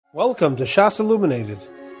Welcome to Shas Illuminated.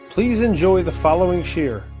 Please enjoy the following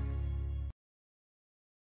shir.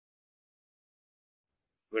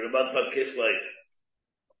 We're in the month of Kislev.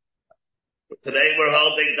 Today we're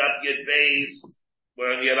holding Daf Yud Beis.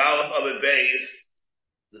 We're on Yud Aleph of Beis,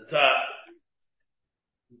 the top.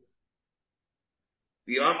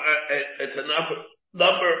 It's a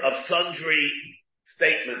number of sundry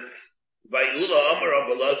statements by Ula Amar of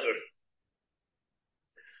Elazar.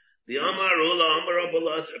 The Amar Ula Amar of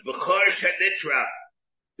Elazar, B'chor Shenitraf,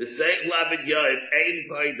 B'seich Lavid Yoyim, Ein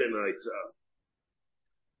Vaiden Isa.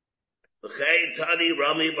 V'chein Tani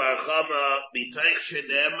Rami Bar Chama, B'teich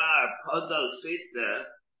Shenema Arpodo Sitna.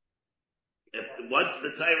 If once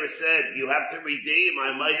the Torah said you have to redeem,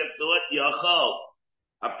 I might have thought Yachol,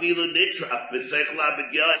 Afilu Nitraf, B'seich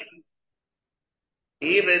Lavid Yoyim.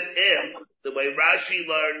 Even if the way Rashi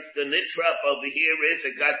learns the Nitraf over here is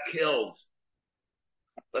it got killed.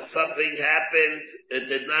 But something happened, it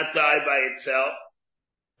did not die by itself.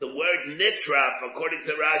 The word nitraf, according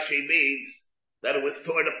to Rashi, means that it was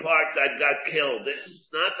torn apart, that got killed. It's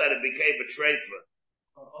not that it became a treifa.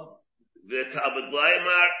 The Talmud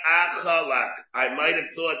Laimar achalak. I might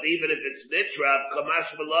have thought even if it's nitraf,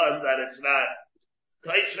 kamash malan, that it's not.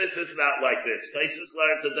 Taisvis is not like this. Taisvis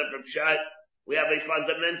learns a different shot. We have a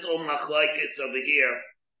fundamental machlokes over here.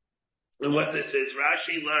 And what this is,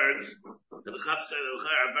 Rashi learns, the a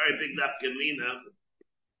very big nafkamina,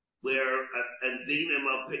 where, and dinim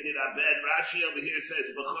of Pidyon Abed, Rashi over here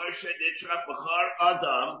says, B'chor shenitraf, B'chor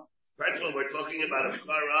Adam. First of all, we're talking about a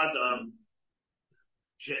B'chor Adam,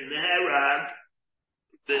 Shenerag,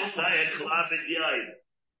 B'sayach Lavid Yoyim.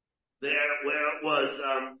 There, where it was,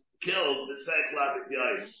 killed, B'sayach Lavid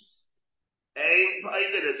Yoyim. Ein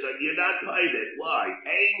paided, so you're not paided. Why?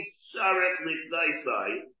 Ein sarek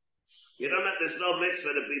lifnaisai. You don't have, there's no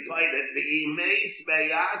mitzvah to be paided. The imeis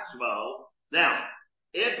meyatzvo. Now,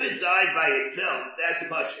 if it died by itself, that's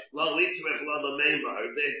pashut. Lo litzrech lo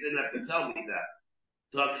l'meimar. They didn't have to tell me that.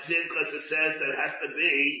 Taksim, because it says that it has to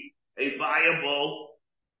be a viable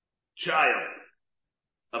child.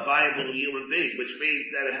 A viable human being, which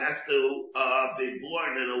means that it has to, be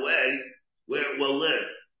born in a way where it will live.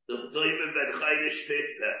 The doimen ben chaydish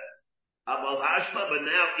fifta. Amal hashma, but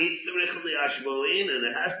now eats the richli ashmoin, and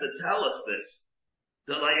it has to tell us this.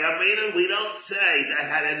 The layamina, we don't say that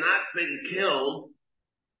had it not been killed,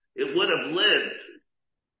 it would have lived.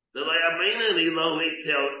 The layamina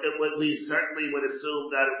we certainly would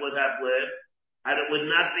assume that it would have lived, and it would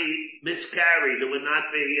not be miscarried. It would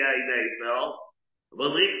not be nafel.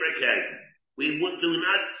 We do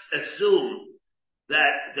not assume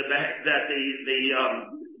that the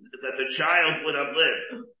child would have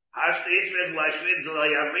lived. And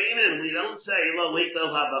we don't say lo itel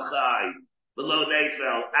habachai below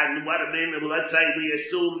nafel. And what I mean, let's say we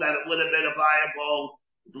assume that it would have been a viable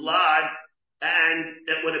blood and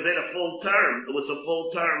it would have been a full term. It was a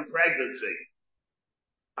full term pregnancy.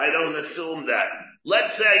 I don't assume that.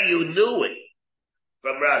 Let's say you knew it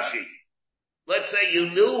from Rashi. Let's say you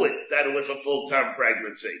knew it that it was a full term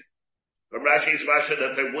pregnancy. From Rashi's Masha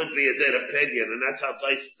that there would be a dead opinion, and that's how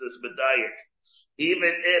Taisus is medayik. Even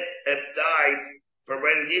if it died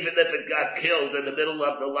even if it got killed in the middle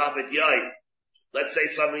of the Lavid Yoyim, let's say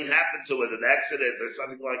something happened to it, an accident or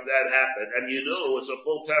something like that happened, and you knew it was a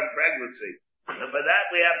full-term pregnancy. And for that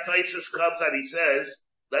we have Taisus comes and he says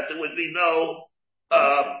that there would be no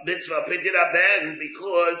mitzvah Pidyon Aben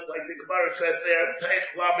because, like the Gemara says there,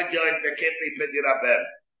 Teich Lavid Yoyim, there can't be Pidyon Aben.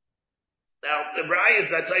 Now, the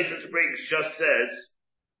rayas that Taisus brings just says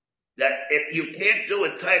that if you can't do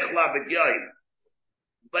it Teich Lavid Yoyim,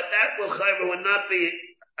 but that would not be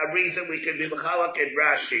a reason we can be mechalak in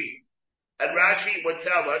Rashi. And Rashi would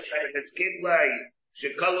tell us that if it's Kiblei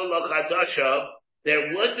Shekalu Lochadashav,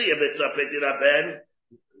 there would be a mitzvah Pidyon Aben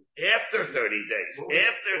after 30 days.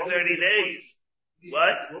 After 30 days.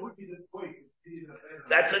 What? What would be the point?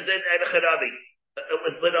 That's a din Enchadami.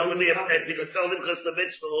 But only because the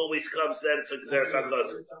mitzvah always comes then it's a Gzer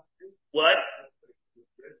Sakos. What?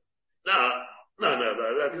 No.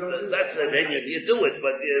 That's an Indian. You do it,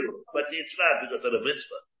 but it's not because of the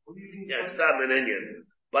mitzvah. Yeah, it's not an Indian.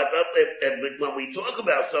 But when we talk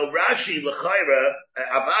about, so Rashi, L'chaira,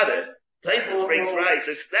 Avada, Taisus brings rice,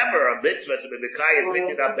 it's never a mitzvah to be Mekayim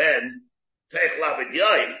Pidyon Aben, Teich Lavid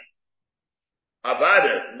Yoyim.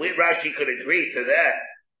 Avada, Rashi could agree to that.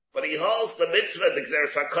 But he holds the mitzvah, the Gzer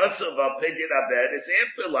Sakosov of Pidyon Aben is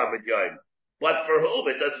after Lavid Yoyim. But for whom?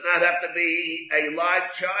 It does not have to be a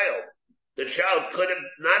live child. The child could have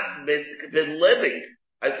not been living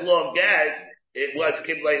as long as it was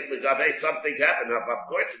Kiblei L'Gabei, something happened. Now, of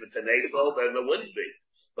course, if it's an ephod, then there wouldn't be.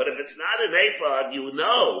 But if it's not an ephod, you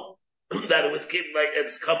know that it was kept like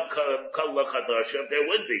it's kol l'chadashim, there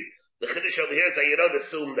would be. The Chiddush over here is that you don't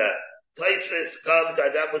assume that. Taisus comes,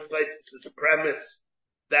 and that was Taisus' premise,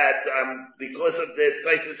 that, because of this,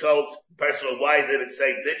 Taisus holds personal, why did it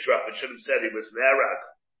say Nitraf? It should have said he was Nerag.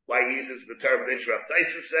 Why he uses the term Nitraf.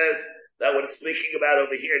 Taisus says that what it's speaking about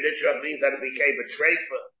over here, Nitraf means that it became a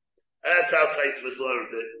treifa. That's how Taisus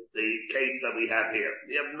learns it, the case that we have here.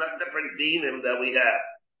 We have different dinim that we have.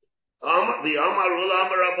 The Amarul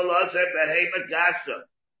Amar Abelazar Behema Gasa.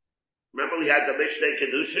 Remember we had the Mishneh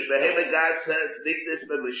Kedushin. Behema Gasa says Niknis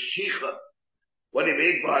B'Mashicha. What do you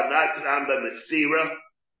mean by Natran B'Masira?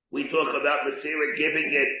 We talk about Masira giving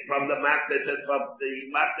it from the Matna to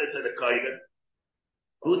the Kohen.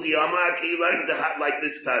 Who the Amar he learned like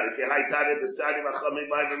this time. If you high time the Sadi Machami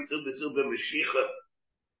Ma'am Zubizu B'Mashicha.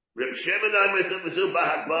 Reb Shimon B'Mashicha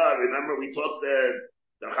B'Hagbar. Remember we talked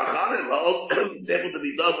the Chachamim is able to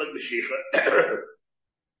be done with Mashiach.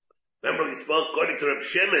 Remember we spoke according to Reb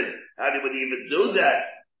Shimon, how would you even do that?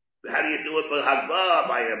 How do you do it with Hagba,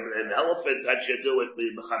 by an elephant? How do you do it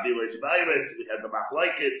with Chabilas virus? We have the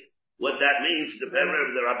Machlaikis. What that means, depending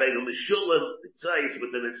on the Rabbeinu Mishulam, it says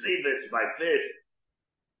with the Nesivus, by fish.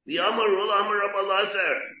 The Amarul Amar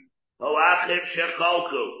Abelazar, Hoachim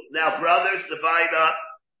Shecholku. Now brothers divide up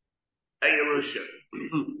a Yerusha.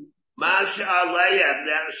 Masha Alayam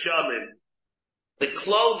Shamim, the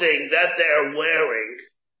clothing that they're wearing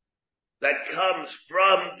that comes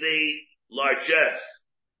from the largesse,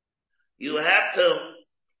 you have to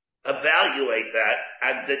evaluate that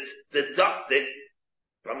and deduct it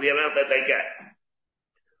from the amount that they get.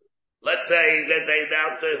 Let's say that they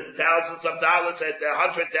amount to thousands of dollars and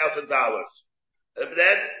 $100,000.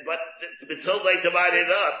 But until they divided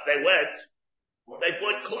up, they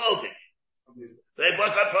bought clothing. They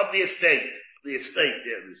bought that from the estate.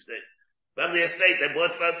 From the estate. They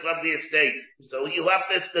bought from the estate. So you have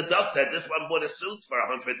to deduct that. This one bought a suit for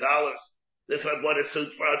 $100. This one bought a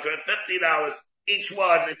suit for $150. Each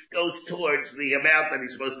one, it goes towards the amount that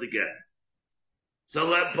he's supposed to get.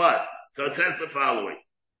 So it says the following.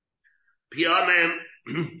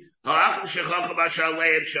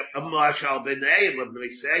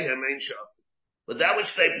 But that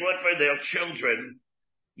which they brought for their children,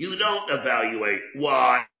 you don't evaluate.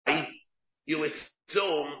 Why? You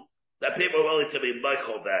assume that people are willing to be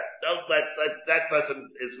Michael that. That person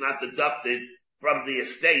is not deducted from the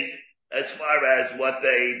estate as far as what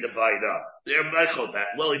they divide up. They're Michael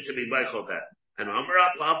that, willing to be Michael that. And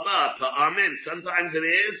Amen. Sometimes it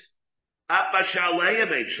is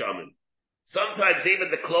sometimes even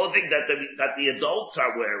the clothing that the adults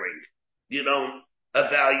are wearing, you don't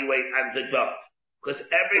evaluate and deduct. Because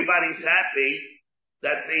everybody's happy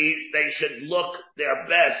that they should look their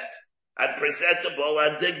best and presentable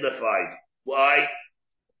and dignified. Why?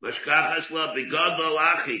 Where is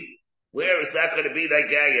that going to be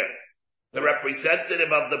Nagaya? The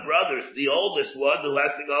representative of the brothers, the oldest one who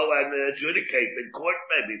has to go and adjudicate in court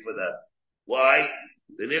maybe for them. Why?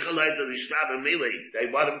 They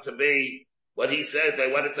want him to be, what he says, they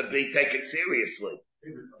want it to be taken seriously.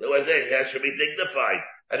 It should be dignified.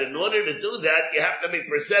 And in order to do that, you have to be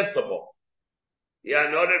presentable. Yeah,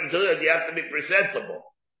 in order to do that, you have to be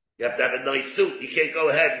presentable. You have to have a nice suit. You can't go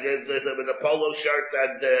ahead with a polo shirt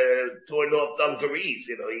and torn off dungarees.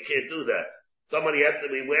 You can't do that. Somebody has to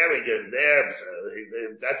be wearing it there.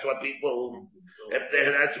 That's what people,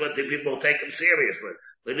 that's what the people take them seriously.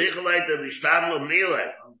 The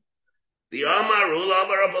Amar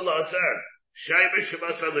Ulamar Abelazar, Shimer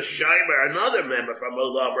Shemasa the Shimer, another member from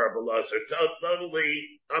Ulamar Abelazar,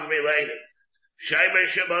 totally unrelated. Shimer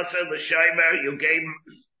Shemasa the Shimer,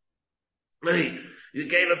 you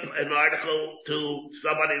gave an article to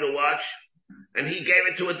somebody to watch, and he gave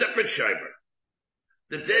it to a different Shimer.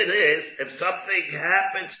 The thing is, if something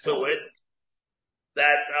happens to it,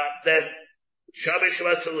 that Shamish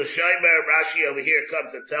Shematzah L'Shaimer, Rashi over here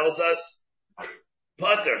comes and tells us,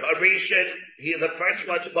 Potter, Harishan, the first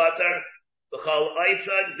one's Potter, the Chol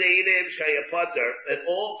Aisan Deinim Shaya Potter, and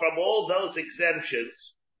from all those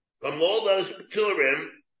exemptions, from all those Turim,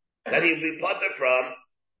 that he would be Potter from,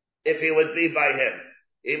 if he would be by him.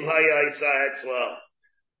 Im Haya Isa Etzla.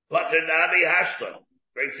 Potter Nami Hashlam.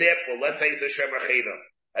 For example, let's say he's a Shemachina,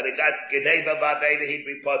 and he got Gedeva Vaveda, he'd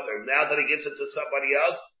be Potter. Now that he gives it to somebody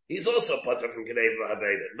else, he's also Potter from Gedeva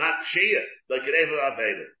Vaveda. Not Shia, but Gedeva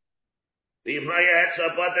Vaveda. The Imaya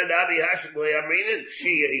Hetza Potter Nami Hashlam, I mean,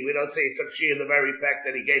 Shia, we don't say it's a Shia in the very fact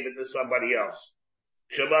that he gave it to somebody else.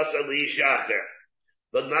 Shabbat Ali Shacher.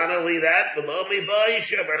 But not only that, the Lomi Bai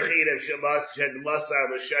Shemachina, Shabbat Shed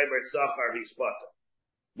Masar, the Shemer Sachar, he's Potter.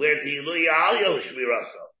 Where the Luya Alyo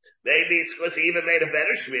Shmirasa. Maybe it's because he even made a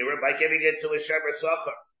better shmira by giving it to a shemer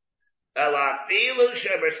sachar.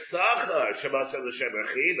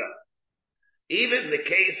 Even the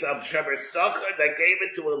case of Shemer Sachar that gave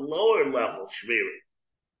it to a lower level Shmira.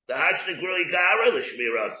 The Hashtagrui Gara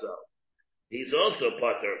Shmira so. He's also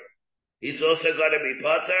Potter. He's also going to be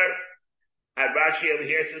Potter. And Rashi over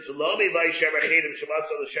here says, Lomi by Shemechidim,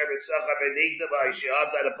 Shemaso the Shemer Sachar, Benigda by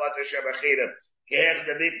Shiat, and a Potter Shemechidim. Kehech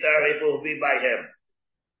the Miftar, it will be by him.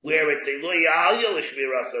 Where it's a Lui Alyo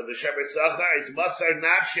Shmira so, the Shemer Sachar is Masar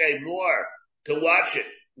Nafshe more to watch it,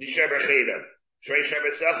 the Shemechidim. Shrei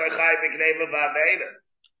Shemer Sachar Chai B'Gneva Ba'Meina.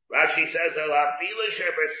 Rashi says, Elafila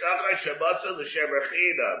Shemer Sachar Shemaso the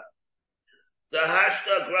Shemechidim. The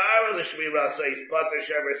Hashta Grara the Shmira says Potter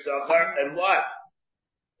Shemer Sachar, and what?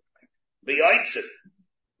 B'yotzit.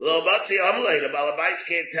 Lo Matzi Amalei, the Balabais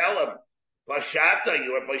can't tell him. Pashata,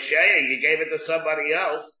 you were Pasheya, you gave it to somebody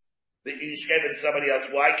else. You gave it to somebody else.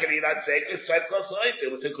 Why can he not say it?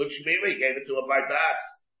 It was a good Shmira, he gave it to a Bardas.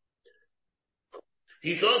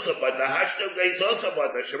 He's also Potter. Hashta, he's also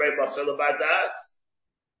Potter. Shrei Basel Bardas.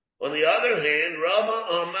 On the other hand, Rama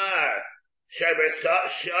Omar, Shomer,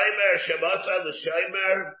 Shemasa, the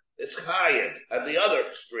Shomer is Chayim at the other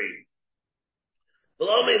extreme.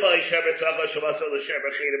 Below me by Shemer Sachar, Shemasa, the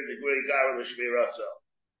Shemer Chidim, the Grey Gara, the Shmiraso.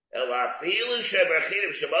 Elafilu Shemer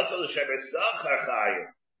Chidim, Shemasa, the Shemer Sachar Chayim.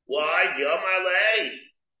 Why? Yomalei.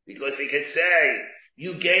 Because he could say,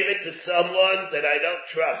 you gave it to someone that I don't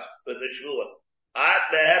trust with the Shvuah.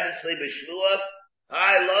 At Mehemisli B'Shvuah,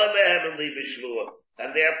 I love Mehemisli B'Shvuah.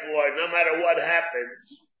 And therefore, no matter what happens,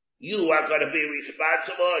 you are going to be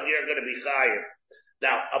responsible and you're going to be chayav.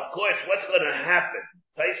 Now, of course, what's going to happen?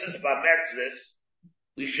 Taisus B'Mertzis,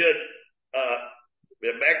 we should,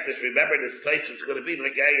 remember this Taisus is going to be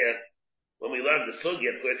like when we learn the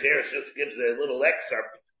Sugya. Of course, here it just gives a little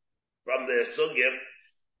excerpt from the Sugya.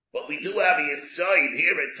 But we do have a side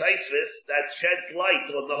here in Taisus that sheds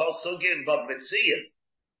light on the whole Sugya in Bava Metzia.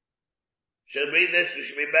 Should read this, we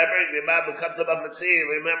should remember, come to Bava Metzia,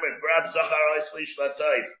 remember, Brab Zachar Oisli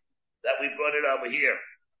Shlatayv, that we brought it over here.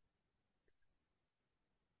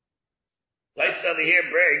 Taisus over here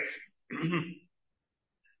brings,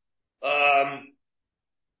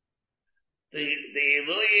 the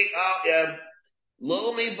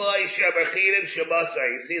Lomi Boy Shebachidim Shabasa.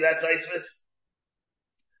 You see that Taisus?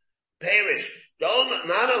 Perish.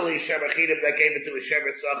 Not only Shebachidim that gave it to a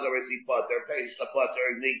Shemer Sachar as he Potter, Perish the Potter,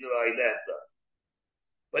 and Nigdal Identa.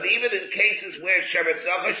 But even in cases where Shemer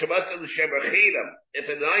Sachar, Shabasa, the Shebachidim, if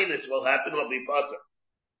an Inus will happen, will be Potter.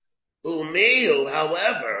 Umiyu,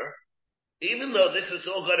 however, even though this is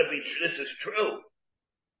all going to be, this is true,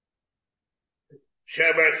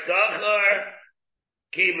 Shemer Sachar,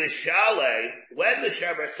 Ki Mishale, when the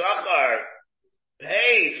Shemer Sachar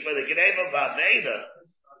pays for the Gneva Ba'Meina,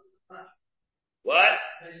 what?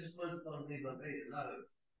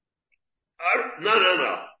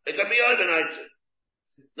 No. It can be organized.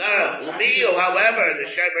 No. Umiyu, however, the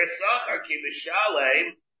Shemer Sachar, Ki Mishale,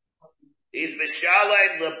 he's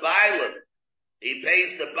Mishale the Bailam. He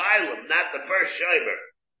pays the Bailam, not the first Shemer.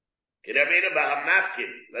 Kedamina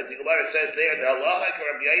Bahamafkin. Like the Gemara says there, the Allah like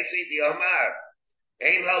Rabbi Yossi the Omar.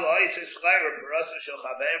 Ein halois is chayra parasa shel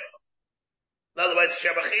chaver. In other words,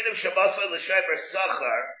 Shebachidim Shabasa the Shemer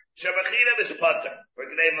Sachar. Shebachidim is Potter for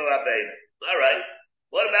Gneva Rabbeinu. All right.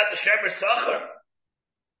 What about the Shemer Sachar?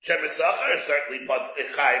 Shemer Sachar is certainly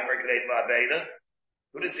Chai for Gneva Rabbeinu.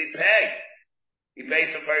 Who does he pay? He pays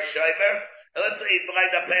the first Shemer. And let's say he's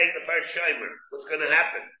behind up paying the first Shemer. What's going to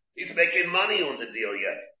happen? He's making money on the deal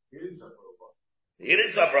yet. He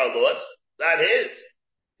didn't suffer a loss. Not his.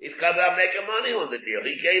 He's come out making money on the deal.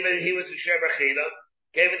 He gave it, he was a Shemer China,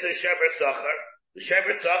 gave it to the Shemer Sachar. The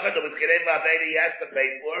Shemer Sachar that was getting Ma'aveda he has to pay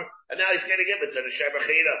for, and now he's going to give it to the Shemer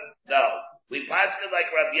China. No. We pass it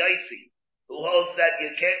like Rabbi Yossi, who holds that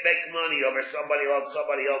you can't make money over somebody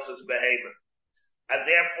else's behemoth. And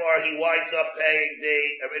therefore he winds up paying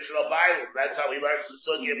the original buyer. That's how he learns the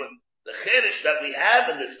Sugya. The Chiddush that we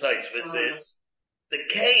have in this Taisus is, the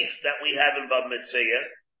case that we have in Bava Metzia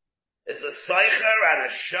is a Seicher and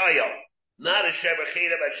a Shayel, not a Shemer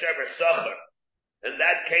Chidim and Shemer Sachar. In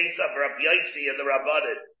that case of Rabbi Yossi and the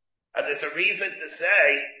Rabbanim. And there's a reason to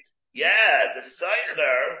say, yeah, the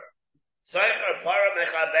Seicher para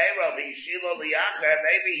mechabeiro v'yishilo liyacher,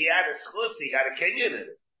 maybe he had a schus, he had a kinyan in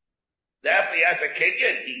it. Therefore he has a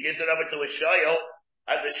kinyan, he gives it over to a Shayel,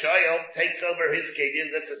 and the Shayel takes over his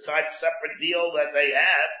kinyan. That's a separate deal that they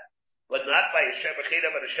have. But not by a Shemer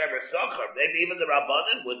Chidim and a Shemer Sachar. Maybe even the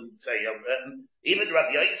Rabbanan wouldn't say it. Even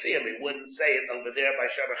Rabbi Yossi, wouldn't say it over there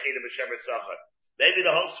by Shemer Chidim and Shemer Sachar. Maybe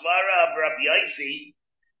the whole svara of Rabbi Yossi,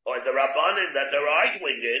 or the Rabbanan that they're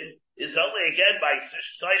arguing in, is only again by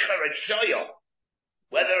Seicher and Shoyel.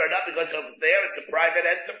 Whether or not, because over there it's a private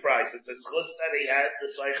enterprise. It's a schus that he has,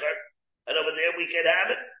 the Seicher, and over there we can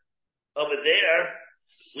have it. Over there,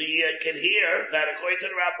 we can hear that according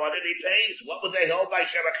to the Rabbanan, he pays. What would they hold by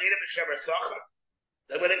Shemachina and Shemachar?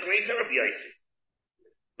 They would agree to Rabbi Yossi.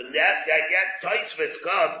 But that Taisvis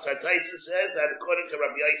comes, and Taisvis says that according to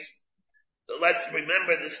Rabbi Yossi. So let's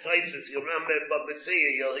remember this Taisvis. You'll remember Bava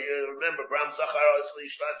Metzia. You'll remember Bram Zachar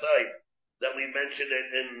Osli Shlatay that we mentioned it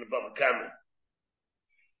in Bava Kama.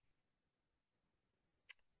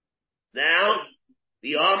 Now,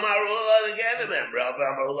 the Amarullah again, remember,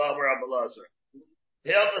 Amarullah, Rabbi Lazar.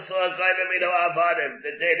 Help us, Lord, Gaiva Mino Avadim.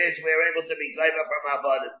 The day is we're able to be Gaiva from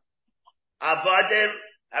Avadim. Avadim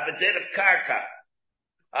have a din of Karka.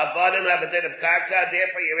 Avadim have a din of Karka,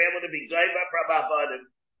 therefore you're able to be Gaiva from Avadim.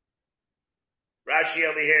 Rashi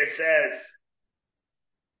over here says,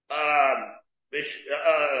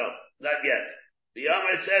 not yet. The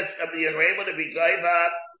Amar says, you're able to be Gaiva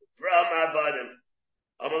from Avadim.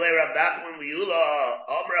 Amalei Rav Nachman V'Yula,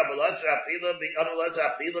 Amar Abelazar Afila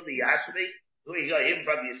B'Yashmi, who he got him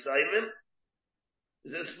from Yisraelim?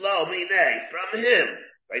 He says, "Lo, minei, from him."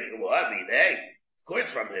 Right? What, minei? Of course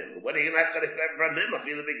from him. What are you not going to get from him?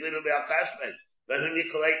 Afila B'Glinu B'Al-Kashmei. Let him you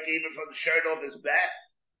collect even from the shirt off his back.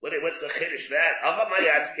 What's the chiddush that?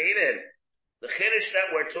 The chiddush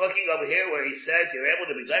that we're talking over here, where he says you're able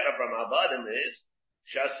to be gaiva from Avadim, is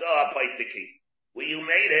Shasa Apaitiki, where you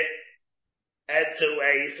made it into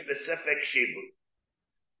a specific shibud.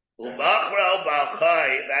 Umachra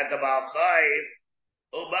Balchayv, and the Balchayv,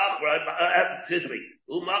 Umachra,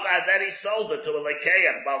 then he sold it to a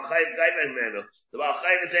Lekeach, Balchayv Gaiva Menu. The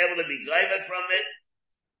Balchayv is able to be gaiva from it,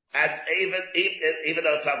 and even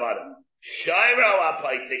though it's Avadim. Shairo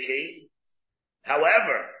Apaitiki,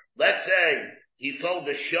 however, let's say he sold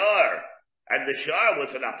the shar, and the shar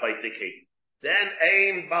was an Apaitiki. Then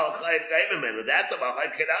Ein Balchayv Gaiva Menu, that the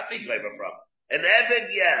Balchayv cannot be gaiva from. An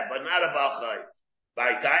Evid, yeah, but not a Balchayv.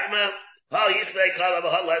 By Taima, Yislei Kala,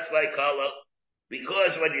 Leslei Kala,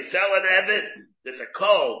 because when you sell an Evid, there's a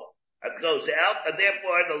code that goes out, and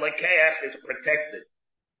therefore the Lekeach is protected.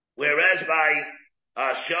 Whereas by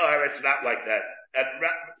Shar, it's not like that. And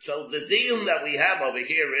so the deal that we have over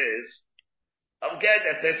here is, again,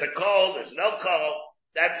 if there's a call, there's no call,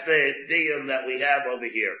 that's the deal that we have over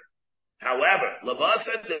here. However,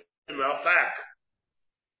 Lavasa did no fact.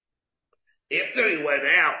 After he went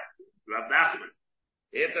out, Rav Nachman,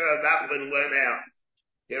 after Rav Nachman went out,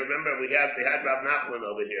 here remember we had Rav Nachman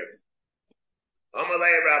over here.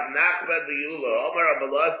 Amalei Rav Nachman V'Yula, Omar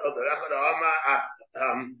Abalas of the Rachad Omar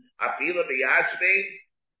Afila B'Yashmi,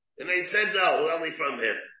 and they said no, only from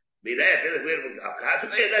him. And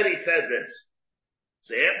then he said this.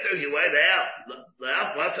 So after he went out,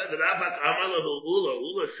 Ula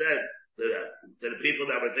said to the people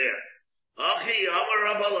that were there, Achi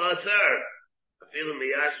Omar Abalasar, Afila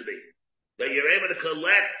B'Yashmi, that you're able to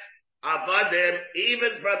collect Avadim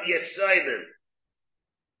even from Yisayim.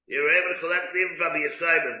 You're able to collect even from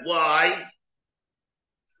Yisayim. Why?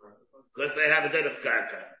 Because they have a din of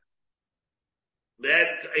Karka. Then,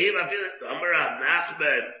 even Amar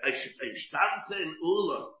Nachman, Ishtamte in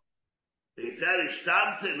Ula. He said,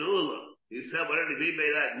 Ishtamte in Ula. He said, what did he mean by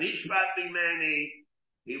that? Nishmat Bimani.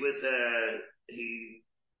 He was, he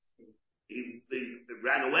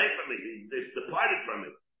ran away from it. He departed from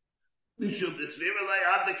it. He didn't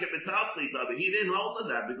hold to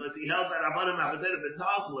that because he held that Avadim Avadim of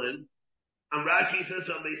Betaltlin. And Rashi says,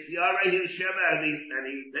 and he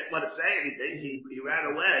didn't want to say anything. He ran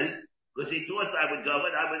away because he thought I would go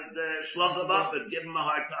and I would slug him up and give him a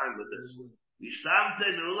hard time with this.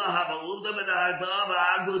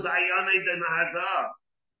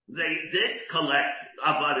 They did collect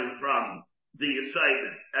Avadim from the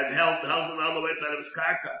assignment and held them all the way out of his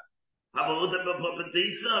karka. And Rav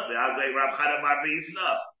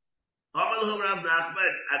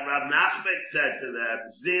Nachman said to them,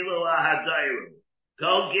 Zilu ahadayru,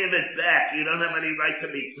 go give it back. You don't have any right to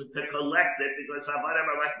collect it because Avadim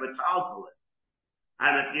are like metal.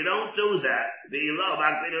 And if you don't do that, I'm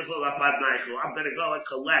going to go and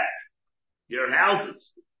collect your houses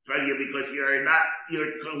from you because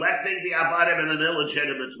you're collecting the Avadim in an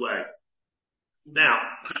illegitimate way. Now,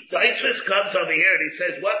 Taisvis comes over here and he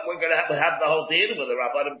says, what? We're going to have the whole deal with the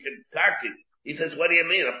Rabbanim Karki. He says, what do you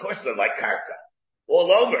mean? Of course they're like Karka.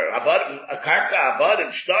 All over. Karka, Avadim,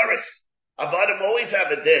 Shtaris. Avadim always have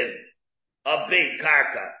a din. A big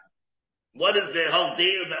Karka. What is the whole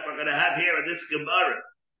deal that we're going to have here in this Gemara?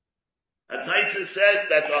 And Taisvis says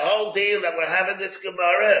that the whole deal that we're having this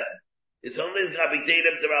Gemara is only going to be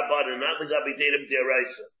Dinim to Rabbanim, not going to be Dinim to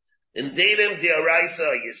Araisa. In Dinim to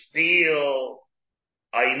Araisa, you steal,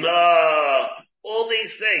 I know, All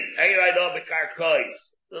these things. Hey, I know Bekarkois.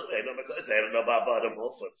 I don't know about Adam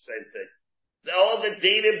also, the same thing. All the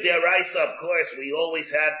dinim deraisa, of course, we always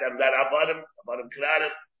have them, that Avadim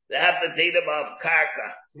Kranim, they have the dinim of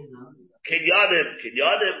Karka. Kinyanim,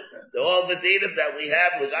 all the dinim that we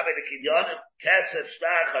have, we have the Kinyanim, Kesef,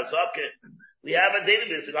 Shtar, Chazakah, we have a dinim,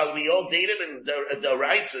 it's going to be all dinim and the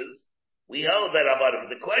rices, we hold that Avadim.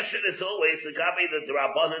 The question is always, the Gabi, the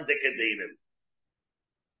Rabbanan, the Kedinim.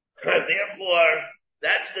 Therefore,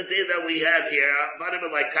 that's the din that we have here. Avadim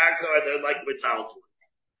are like Karka, or they're like Metal.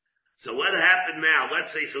 So what happened now?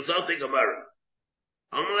 Let's say, so something Gemara.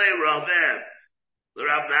 Amalei Rabban, the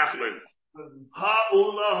Rav Nachman.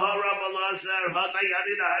 Ha'ula ha'Rav Elazar,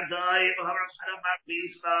 ha'Dayanin ha'Dayim, ha'Rav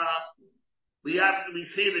Mizpa. We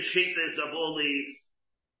see the shittas of all these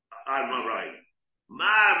Armarai.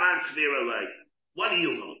 Man Svira like. What do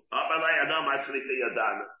you hold? Amalei Adam Asrika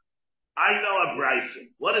Yadana. I know a Bryson.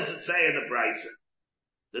 What does it say in the Bryson?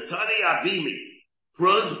 The Tani Abimi,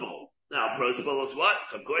 Prozbol. Now, Prozbol is what?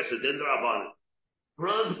 Of course, it's in the Rabbanim.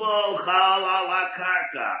 Prozbol chal ala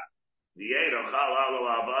karka. V'yedo chal ala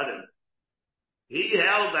avadim. He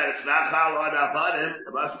held that it's not chal ala avadim.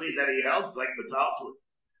 It must be that he held it's like metaltalin.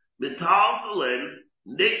 Metaltalin,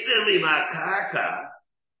 nikdim ima karka.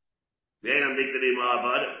 V'yedo nikdim ima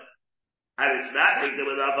avadim. And it's not nikdim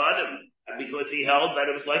ima avadim. Because he held that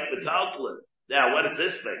it was like metaltalin. Now, what is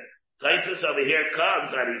this thing? Taisus over here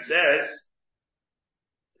comes and he says,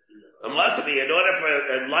 it must be, in order for,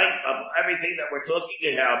 in light of everything that we're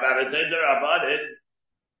talking about a dinder abadid,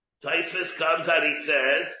 Taisus comes and he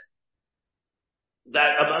says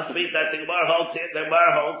that it must be that the Gemara holds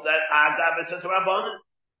that Agav is a Rabbanan.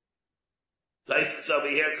 Taisus over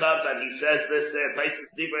here comes and he says this there, Taisus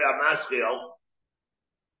Divrei Amaskil,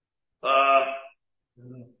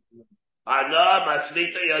 Ana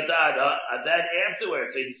Masnita Yadada, and then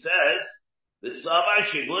afterwards he says, the Sava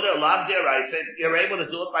Shibuda Lab Derais, you're able to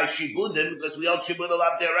do it by Shibudim because we hold Shibuda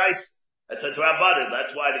Lab Derais. That's a Rabbanim.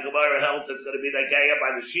 That's why the Gemara held it's going to be Nagaya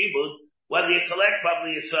by the Shibud, whether you collect from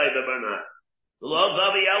the Yisayim or not. The Lo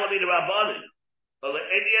Gavi Elami the Rabbanim. Well, the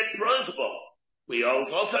Indian Prozbol, we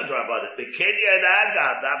hold also Rabbanim. The Kenya and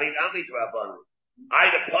Agav, David Ami Rabbanim.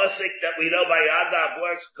 The Pusik that we know by Agav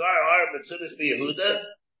works, Kar Har, Mitsunis Yehuda,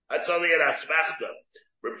 that's only an Asmachta.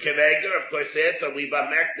 Reb Keveger, of course, says, so we've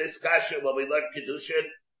marked this kasha when we learned Kedushin.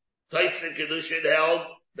 Tyson Kedushin held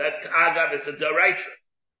that Agav is a deraisa.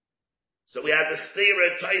 So we had the steer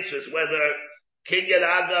in Tysus whether Kinyan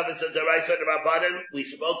Agav is a deraisa and Rabbanim. We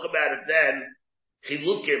spoke about it then.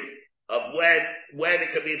 Chilukim of when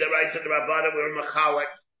it could be deraisa and Rabbanim. We were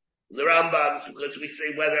Machalik, the Rambams, because we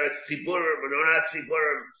say whether it's Tziburim or not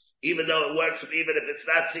Tziburim, even though it works, even if it's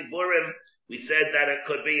not Tziburim. We said that it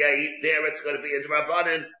could be it's going to be a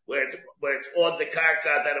Drabanan, where it's on the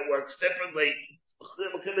karka, that it works differently.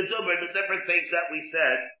 The different things that we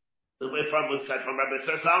said from Rabbi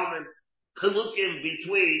Sir Solomon, Kalukim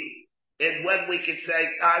between, and when we can say,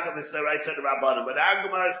 Agam is the right side of Rabbanan, but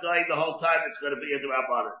Agam is going the whole time, it's going to be a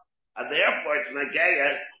Rabbanan. And therefore, it's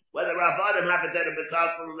Nagaya, whether Rabbanan have a dead of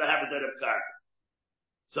Metalful or have a dead of karka.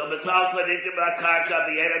 So Metalful, Nikim HaKarka,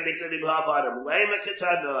 V'yena Nikim HaVadim, Lema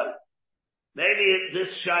Ketanoi. Maybe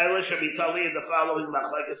this Shaila should be told in the following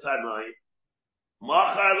Machlekes Tanoi.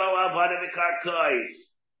 Machar lo avadim karkais.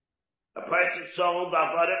 A person sold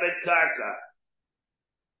avadim and karka.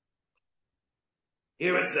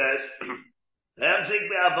 Here it says, Hemzik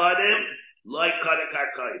be'avadim like kana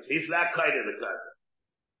karkais. He's not kind of the karka.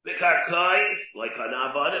 The karkais like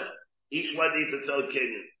kana avadim. Each one needs its own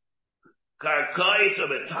kinyan. Karkais of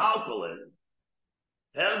metaltalin.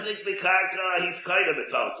 Hemzik be'karka, he's kind of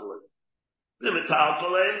metaltalin. The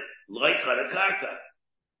metaltalin, like karka.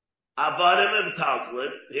 Avadim and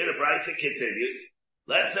metaltalin, here the Bryson continues.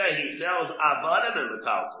 Let's say he sells avadim and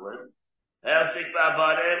metaltalin. Helsik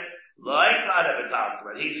avadim, like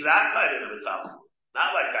metaltalin. He's not metaltalin,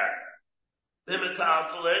 not like karka. The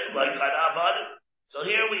metaltalin, like avadim. So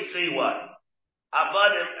here we see what?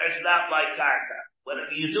 Avadim is not like karka. When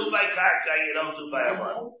you do by karka, you don't do by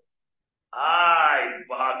avadim.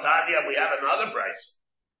 Bahatania, we have another Bryson.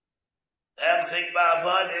 Here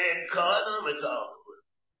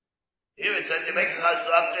it says you make a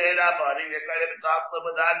chasaka in Avadim, you're kind of metaltalin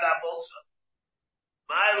with Agav also.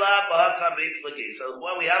 My love, so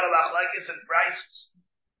when we have a machlekes and prices,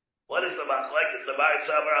 what is the machlekes? The Bar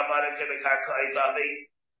Savar Avadim can be karka itavi.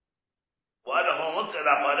 One holds and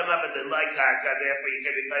Avadim have a like karka, therefore you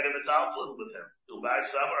can be kind of metaltalin with him. The Bar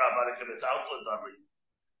Savar Avadim can be metaltalin itavi.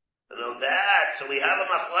 And on that, so we have a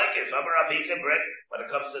machlekes, Amar Avika break when it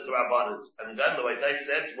comes to the Rabbanis. And again, the way they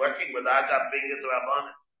says, working with Agav being the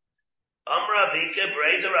Rabbanis. Amar Avika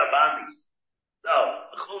break the Rabbanis. No,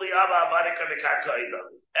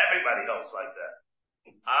 everybody holds like that.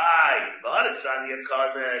 But it's on your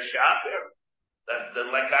shapir. That's the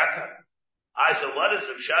lekaka. So what is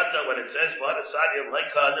the shata when it says what is on your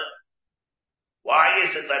lekana? Why is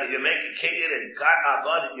it that if you make a kinyan and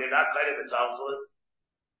avad, you're not kind of a talmud?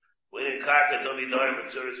 We didn't karka don't be doing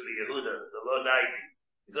Mitzuris be Yehuda, the low 90.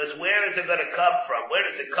 Because where is it going to come from? Where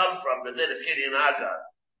does it come from? The din of kinyan agad.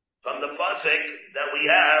 From the pasuk that we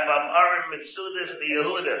have of Arim Mitzuris be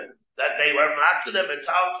Yehuda, that they were makna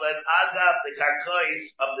betaltlen agav the karkois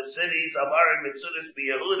of the cities of Arim Mitzuris be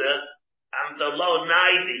Yehuda, and the low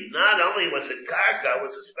 90. Not only was it karka, it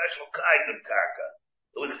was a special kind of karka.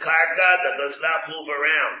 It was karka that does not move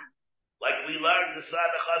around. Like we learned the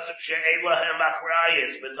Sada Chasam She'ein Lahem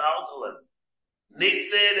Achrayis, B'taltalim.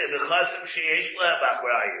 Niktid and the Chasam She'esh Lahem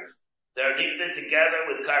Achrayis. They're niktid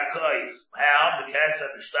together with karkois. How? Because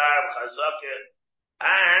of the star of Chazakah.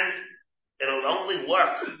 And it'll only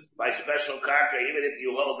work by special karka, even if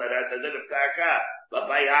you hold that as a bit of karka.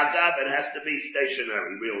 But by agav, it has to be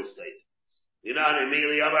stationary, real estate. You know, like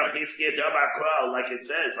it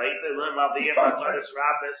says,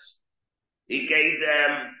 he gave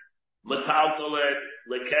them metaltalet,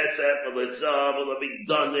 lekesef, lezav,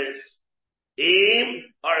 lebigdonis,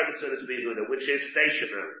 which is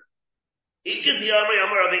stationary. Maybe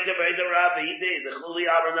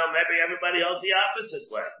everybody else the opposite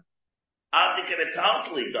way.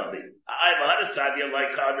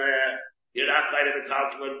 You're not kind of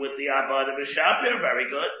metaltalet with the abad of a shapir, very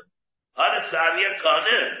good.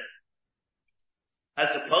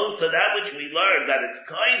 As opposed to that which we learned that it's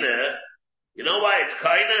kaina. You know why it's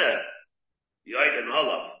kaina? Yoid and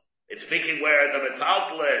Olav. It's speaking where the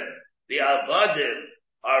metaltlin, the abadim,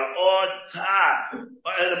 are on top.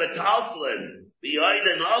 Or the metaltlin, the yoid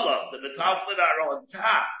and Olav, the metaltlin are on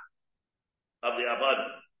top of the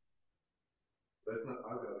abadim. That's not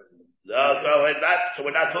agad. No, so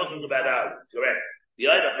we're not talking about agad. Correct. The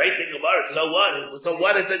other great thing about it, so what? So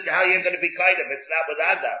what is it, how you're going to be kind of? It's not with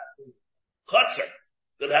Agam. Chutzer.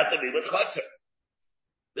 It'll have to be with Chutzer.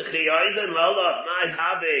 The Chiyoiden Lolov, Nai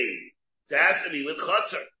Havi. It has to be with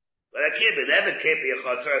Chutzer. But it never can't be a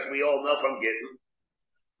Chutzer, as we all know from Gittin.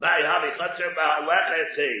 Nai Havi Chutzer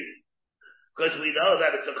Ba'aleches. Because we know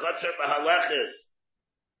that it's a Chutzer Ba'aleches.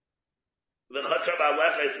 The Chutzer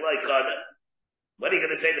Ba'aleches like Kana. What are you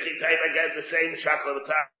going to say? The Chitayim again, the same Shakla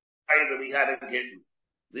that we had in Gittin.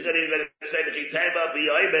 We're going to say the Chitayim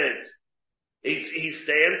B'yoymed. He's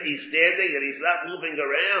standing and he's not moving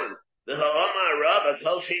around. The Ha'amar Rabba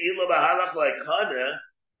told She'ilu B'halach like Kana,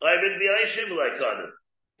 Oymed B'yoyshim like Kana.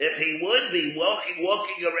 If he would be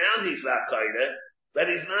walking around, he's not Kana, but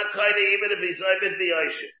he's not Kana even if he's Oymed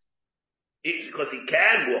B'yoyshim. Because he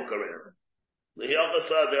can walk around. The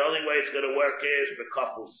only way it's going to work is the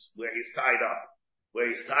couples, where he's tied up. Where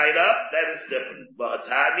he's tied up, then it's different.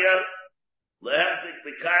 Ba'atanya, lehemzik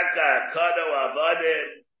b'karka, kado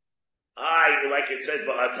avadim. Like it says,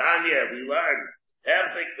 Ba'atanya, we learned,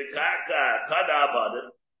 hemzik b'karka, kado avadim.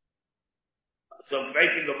 So,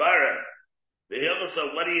 breaking Gemara. The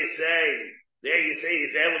Hilchos, what are you saying? There you say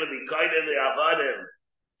he's able to be kind of the avadim.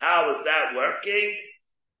 How is that working?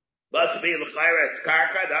 Must be l'chayra, it's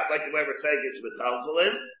karka, not like the way we're saying it's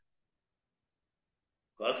metaltalin.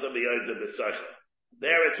 Kasa b'yoyim the b'saycha.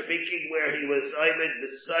 There it's speaking where he was Ayman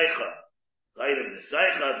B'Saycha. Ayman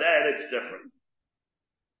B'Saycha, then it's different.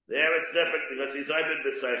 There it's different because he's Ayman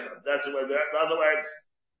B'Saycha. That's where, in other words,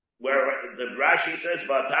 where the Rashi says,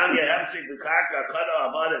 Vatanya Hemsik B'Karka Kada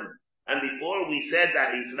Avadim. And before we said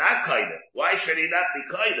that he's not Kaida. Why should he not be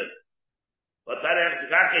Kaida? But that Hemsik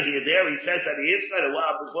B'Karka here, there he says that he is Kaida.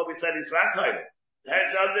 Well, before we said he's not Kaida.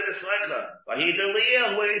 That's under the Seicha. But he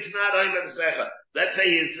deliyah where he's not Ayman B'Saycha. Let's say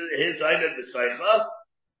his Ayman B'Saycha.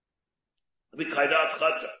 Be Kaidat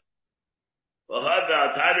Chatzah. Well,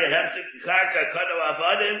 Hadra, Tanya Hemsik B'Karka Kado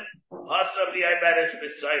Avadim, Hasa B'Ayman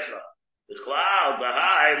B'Saycha. The cloud, the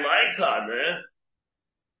high, like on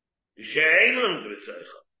it, She'ein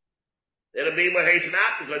B'Saycha. It'll be where he's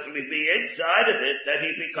not, because if he'd be inside of it, then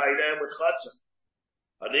he'd be Kaidat with Chatzah.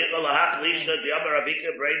 Very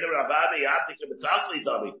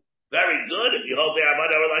good if you hold the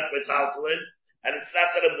Amad like Metaltalin, and it's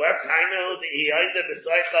not going to work. I know the Iyayda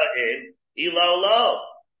B'Saycha in Ilo.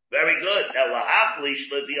 Very good.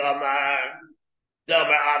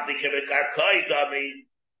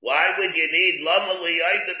 Why would you need Lama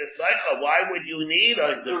Iyayda B'Saycha? Why would you need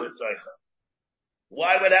Iyayda B'Saycha?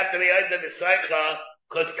 Why would it have to be Iyayda B'Saycha?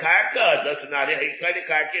 Because karka doesn't matter. He kind of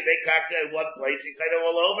karka, they karka in one place, he kind of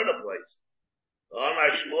all over the place.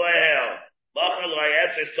 Omar Shmuel, Machal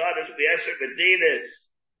Vayeser Sadas B'Yeser B'Dinas,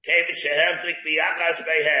 Kevin Shehemzik B'Yakas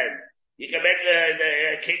Behen. You can make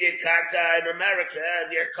the Kenyan karka in America,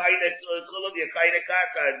 and you're kind of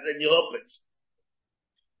karka, and then you open it.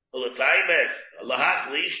 Well, the time is,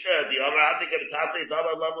 Allahach Lishta, the Omer Abdik and Tati,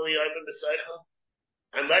 Dama Lamali Omen Beseichel.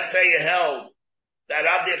 And let's say you held that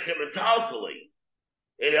Abdik mentality.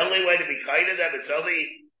 The only way to be kind of them is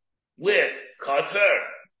only with Kotzer.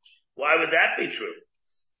 Why would that be true?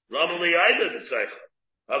 Lamali Omen Beseichel.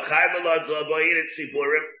 Hakaimalad Glaboyed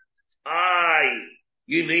Siburim.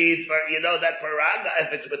 You need for, that for Ranga,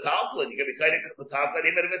 if it's metaltalin, you can be kind of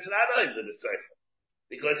metaltalin even if it's not Omen Beseichel.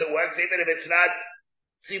 Because it works even if it's not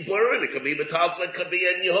Siburin, it could be metaltalin, it could be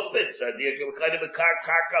in Yehuppitz, and you can kind of a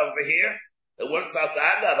karka over here. It works out to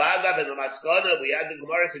Agav in the Maskana, we had the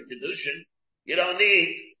Gemaras in Kedushin. You don't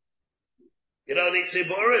need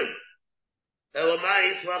Siburin.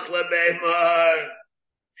 Elamai Yismach Lebehmar,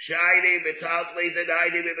 Shaini, metaltalin,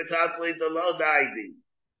 Denaidi, metaltalin, the low Naidi.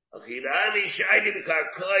 Achidami, Shaini,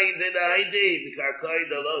 Bekarkoi, Denaidi, Bekarkoi,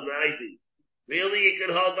 the low Naidi. Really, you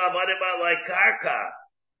can hold up on about like karka.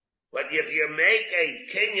 But if you make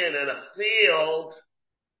a kinyan in a field,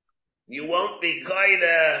 you won't be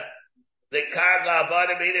kinda the karka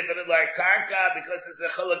avadim even if it's like karka because it's a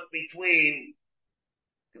chiluk between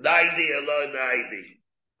 90 and low 90.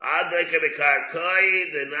 Adda can be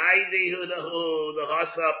karkai, the 90 who the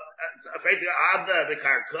hosab, Adda the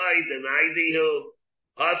karkai, the 90 who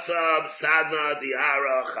hosab, sadna, the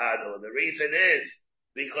ara, chadu. And the reason is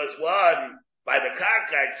because one, by the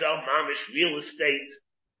karka itself, mamish real estate,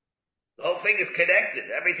 the whole thing is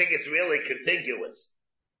connected. Everything is really contiguous.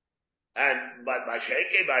 But by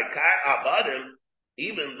shaking by avadim,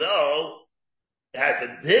 even though it has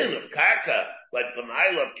a din of karka, but the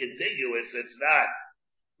mile of contiguous, it's not.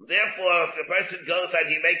 Therefore, if a person goes and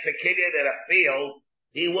he makes a kinyan in a field,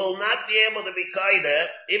 he will not be able to be kaida,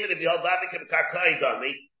 even if you hold davikim karkai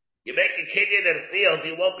dummy. You make a kinyan in a field,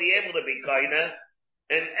 you won't be able to be kaida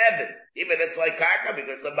in Eben. Even it's like karka,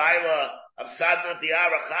 because the mile of sadna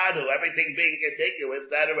tiara chadu, everything being contiguous,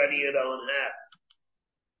 that already you don't have.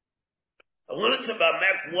 I wanted to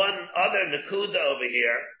make one other nakuda over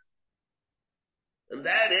here, and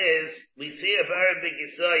that is, we see a very big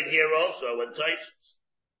aside here also in Tosfos.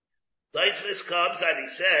 Tosfos comes and he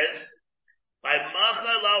says, by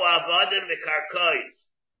macha lo avadim v'karkois.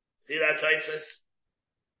 See that Tosfos?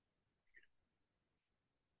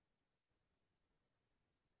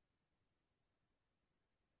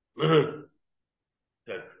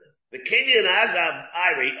 The Kenyan Agav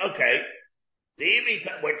Iri, okay.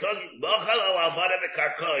 We're talking macha lo avadim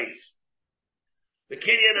v'karkois. The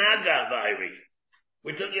Kenyan Agav Iri.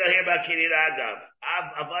 We're talking here about Kenyan Agav.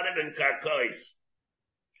 Avadim and karkois.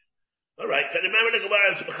 Alright, so remember the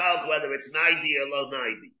Gemara is Mechalek, whether it's 90 or low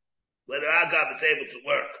 90. Whether Agav is able to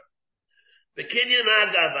work. The Kenyan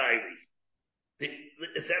Agav Iri.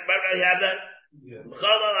 Is that right? You have that? Yeah.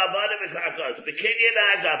 Mechalek Avadim and karkois. The Kenyan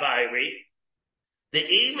Agav Iri. The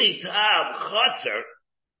Imi Tam Chotzer,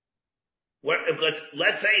 because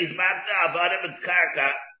let's say he's Magda Avadim and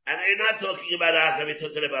Karka, and you're not talking about Agav, you're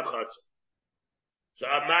talking about Chotzer. So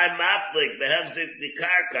my maflik, the Hevzik, the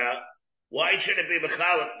Karka, why should it be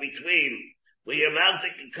Mechalek between when you're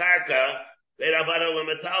Mavzik and Karka, they're Avadim and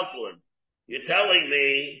Metalkulin? You're telling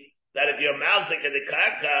me that if you're Mavzik and the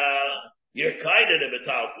Karka, you're kind of the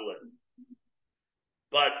Metalkulin.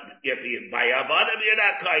 But if you by Avadim, you're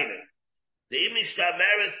not kind of. The imish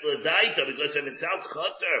tameres l'daita, because if it sounds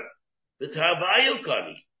chotzer, the tavayu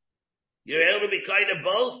kani. You're able to be kind of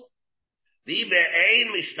both. The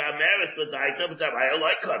be'ein mish tameres l'daita, but tavayu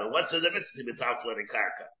like kani. What's the difference between metalklin and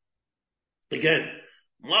karka? Again,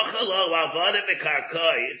 machalo avadim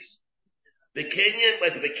v'karkais, the kinyan,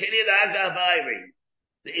 with the kinyan agavayri,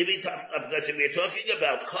 the imi because if you're talking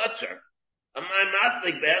about chotzer, am I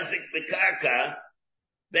matlik be'ezik v'karka,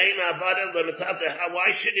 bein avadim l'metata,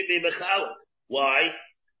 why should it be mechalek? Why?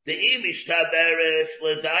 The imish taberes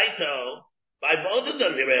l'daito, by both of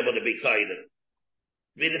them you're able to be kaidem.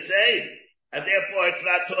 Be the same. And therefore it's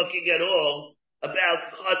not talking at all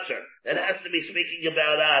about chotzer. It has to be speaking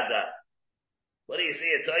about Aga. What do you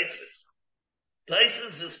see at Tosfos?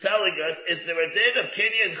 Tosfos is telling us, is there a din of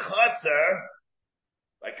kinyan chotzer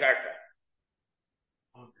by karka?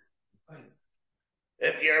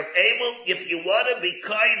 If you want to be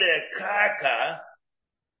kind of karka,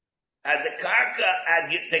 and the karka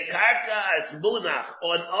is munach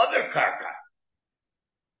on other karka,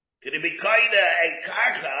 can it be kind of a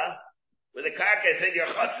karka where the karka is in your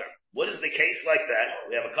chutzner? What is the case like that?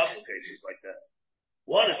 We have a couple of cases like that.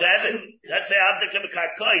 One is Evan. Let's say I'm the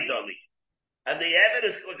karkai dummy, and the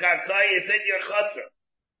evidence for karkai is in your chutzner.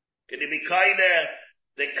 Can it be kind of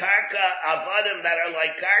the karka avadim that are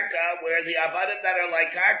like karka, where the avadim that are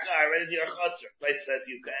like karka are in your chutzner. Place says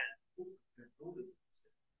you can.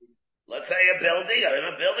 Let's say a building,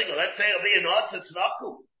 let's say it'll be an otzitz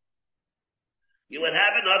knuckle. You would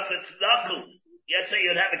have an otzitz knuckle. Let's say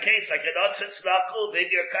you'd have a case like an otzitz knuckle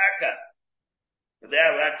in your karka. And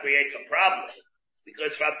there that creates a problem.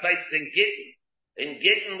 Because from places in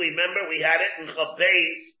Gittin, remember we had it in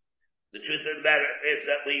Chabez. The truth of the matter is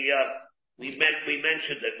that we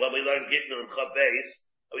mentioned it when we learned Gittin on Chabez.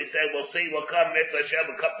 We said, we'll come, Mitzvah Hashem,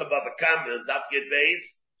 we'll come to Bava and Daf Yud Beis,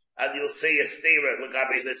 and you'll see a stira,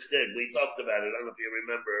 Lagabi this thing. We talked about it. I don't know if you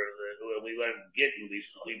remember, when we learned Gittin,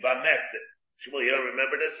 we bameked it. Shmuel, you don't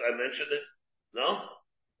remember this? I mentioned it? No?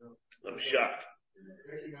 I'm shocked.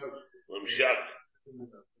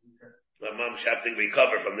 My mom's having to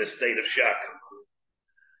recover from this state of shock.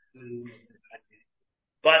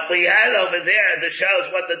 But we had over there that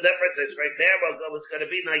shows what the difference is. Right there, it's going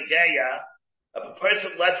to be Nigeria. If a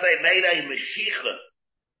person, let's say, made a Meshicha,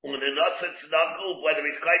 on an Otzitz knuckle, whether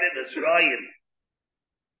he's kind of this Ryan,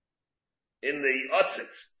 in the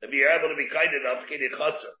Otzitz, if you're able to be kind of Otzitz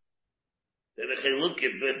Chotzer. Then if they look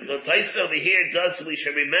at the place over here we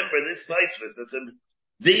should remember this Taisvis. It's a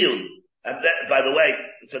deal. And that, by the way,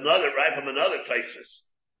 it's another, right from another Taisvis.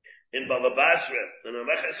 In Bava Basra, in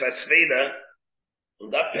Ameches HaSveda,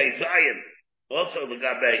 and that Peizayin, also the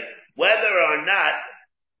Gabe, whether or not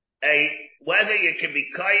whether you can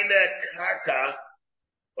be kaina karka,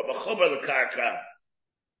 or b'chubar l'karka,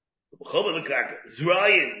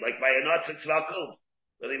 zrayin, like by a Otzitz knuckle,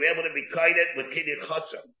 whether you're able to be kaina with kinyan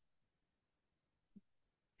chotzer.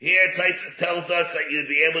 Here, Taisus tells us that you'd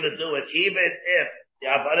be able to do it even if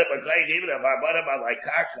are like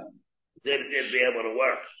karka, then it'd be able to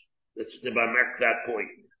work. Let's make that point.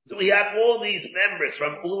 So we have all these members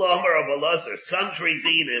from Ula Omer of Elazar, sundry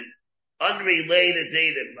dinim, unrelated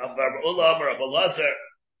dinim of Ula Omer of Elazar.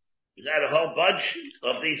 We had a whole bunch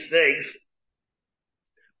of these things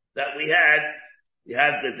that we had. We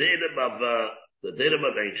had the dinim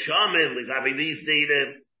of Ein Shaman, we having these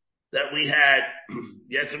dinim that we had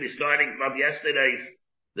yesterday, starting from yesterday's,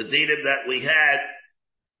 the dinim that we had,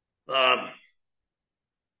 the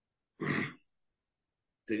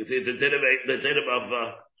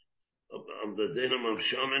dinim of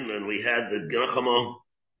Shaman, and we had the Gachamo,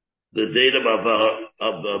 the dinim of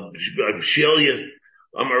Shilya,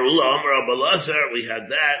 Amarula, Amar Abalazar, we had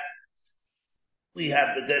that. We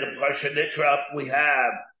have the dinim of Parsha Nitrap, we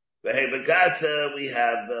have the Hevagasa, we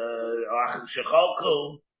have Achim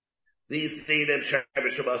Shechalko, these dinim,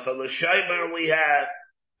 Shemesh Shabbat L'Shaymer, we have,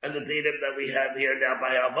 and the dinim that we have here now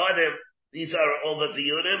by Avadim. These are all the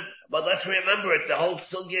dinim, but let's remember it, the whole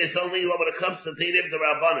sugya is only when it comes to dinim to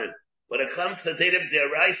Rabbanim. When it comes to dinim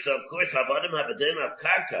deraisa, of course, Avadim have a din of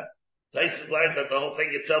karka. Taisus learned that the whole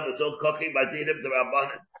thing itself is all cooking by dinim to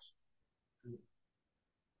Rabbanim.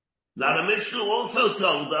 Now the Mishnah also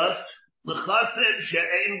told us, L'chasim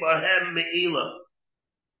she'ein bahem me'ila.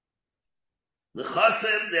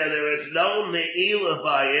 L'chasim, there is no me'ila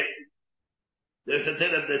by it. There's a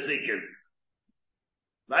din of nezikin.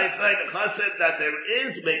 I say the chassid that there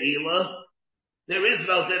is me'ila, there is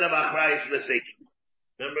no din of achrayis nezikin.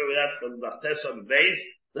 Remember we have from Bachtes on the base.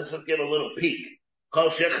 Let's give a little peek. Kol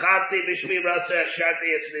shechati b'shmi raseh chati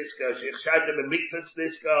es nisko. Shechati b'mitzvah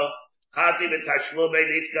nisko. Chati b'tashlume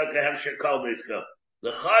nisko kehem shekol nisko.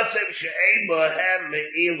 The chasim she'ein bohem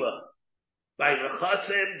me'ila. By the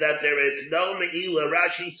chasim that there is no me'ila,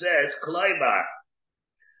 Rashi says, Kloimar.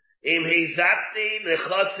 Im hizapti the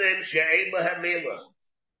chasim she'ein bohem me'ila.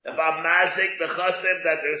 If I'm mazik the chasim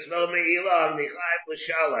that there's no me'ila, I'm nichayim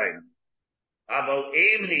l'shalem. Avo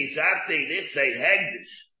im hizapti nifsei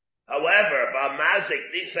hegdish. However, if I'm mazik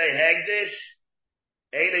nifsei hegdish,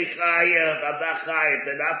 ein nichayim, I'm not chayim,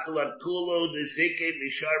 tenaftul kulu nizikin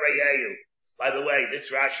mishareyeyu. By the way,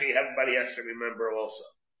 this Rashi, everybody has to remember also.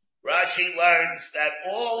 Rashi learns that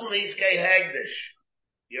all nizkei hegdish,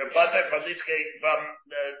 your brother from nizkei, from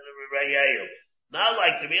the reyeyu. Not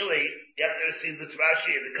like really, you have to see this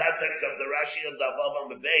Rashi in the context of the Rashi of Bava on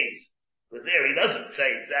the base. Because there he doesn't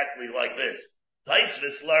say exactly like this.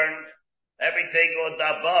 Taisvis learned everything on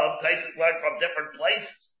Davav. Taisvis learned from different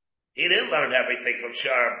places. He didn't learn everything from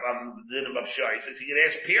Shar, from the Dinim of Shar. He says he can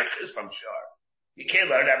ask Pirchas from Shar. You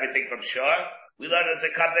can't learn everything from Shar. We learn as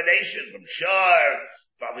a combination from Shar,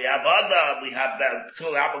 from Yavada, we have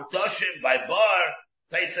Abukdoshim by Bar.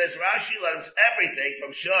 Taisvis Rashi learns everything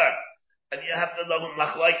from Shar. And you have to know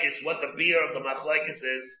machlokes, what the beer of the machlokes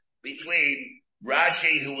is between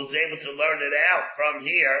Rashi, who was able to learn it out from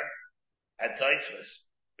here, and Tosfos.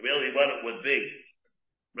 Really what it would be.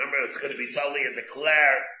 Remember, it's going to be totally a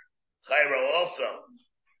declare Chayra also,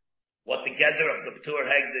 what the gather of the P'tur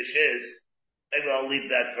Hegdish is, maybe I'll leave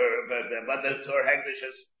that for what the P'tur Hegdish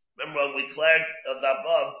is. Remember when we declared the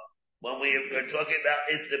above, when we were talking about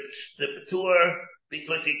is the P'tur,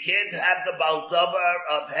 because you can't have the Baldavar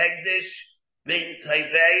of Hegdish being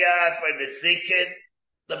Taiveya for the Zikin.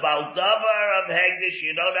 The Baldavar of Hegdish,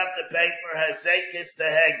 you don't have to pay for Hazekis to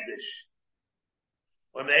Hegdish.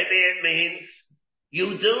 Or maybe it means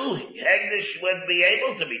you do. Hegdish would be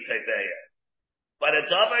able to be Taiveya. But a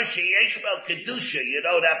Davar Sheyesh Bel Kedusha, you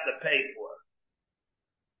don't have to pay for.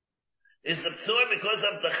 Is the P'tur because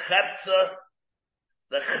of the Chefza?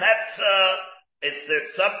 The Chefza,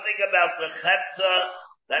 there's something about the Chefza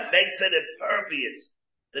that makes it impervious.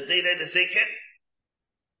 The Dina the Zikin?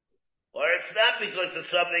 Or it's not because of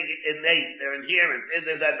something innate or inherent in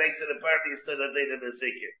there that makes it impervious to the Dina the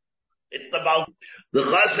Zikin. It's about the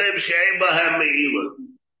Chasem She'em Bahem Me'ila.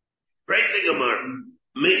 Break the Gemara.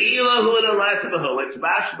 Me'ila hu in a lasbaho. It's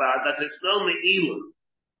mashma that there's no Me'ila.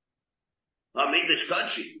 Hamidish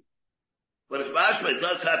Kachi. But it's mashma, it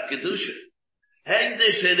does have Kedusha.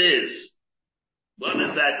 Hegdish it is. What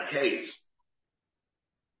is that case?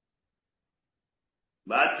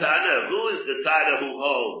 Matana, who is the Tana who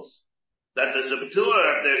holds that there's a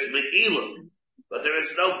P'tur if there's Me'ila, but there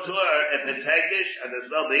is no P'tur if it's Hegdish and there's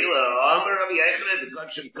no Me'ila? Amar Rabbi Yechonah the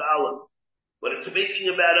Kachim Kalam. What it's speaking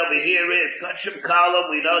about over here is Kachim Kalam,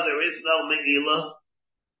 we know there is no Me'ila.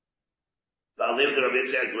 And it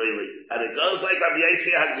goes like Rabbi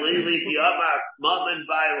Yossi Haglili, the Amar Mammon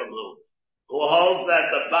Bailam, who holds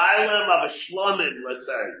that the Bailam of a Shlomin, let's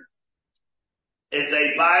say, is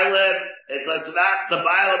a Bailam. The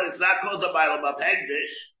Bailam is not called the Bailam of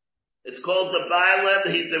Hegdish. It's called the Bailam.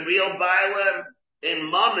 He's the real Bailam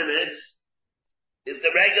in Mammonis. Is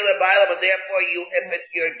the regular Bailam, and therefore if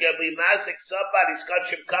you're going to be massing somebody's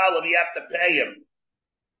Kachim Kalam, you have to pay him.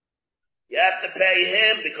 You have to pay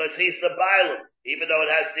him because he's the Bailam, even though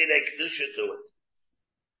it has Dinei Kedusha to it.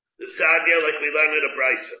 The Sanya, like we learned in the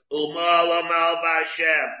Brisa. Umal Amal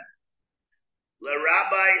Ba'Hashem. The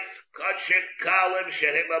rabbis Kachim Kalam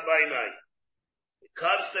Shehim Abaynai. It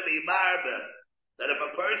comes to be marba that if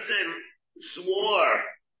a person swore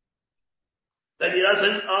that he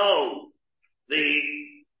doesn't owe the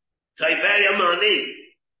Taiveya money,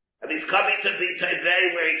 and he's coming to be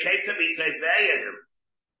Taiveya where he came to be Taiveya him,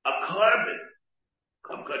 a carbon,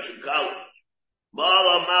 come Kachim Kalam.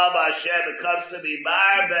 Mala Mal Ba'Hashem, it comes to be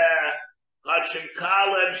marba Kachim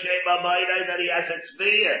Kalam Shehim Abaynai that he has a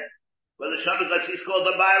tzviyah. Well, the Shabbat, because he's called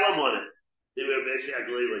the Bailam on it.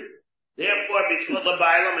 Therefore, if he's called the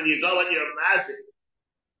Bailam and you go and you're massive,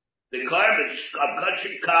 the carbon of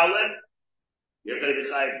Kachim Kalim, you're going to be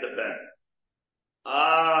chayiv to pay.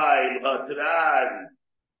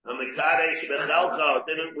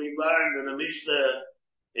 Didn't we learn in the Mishnah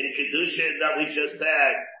in Kedusha that we just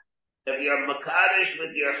had? If you're Makadesh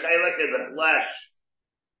with your chaylik in the flesh,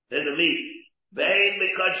 in the meat, Bein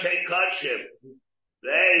Mikachei Kachim,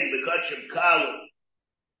 Bein Mikachim Kalim.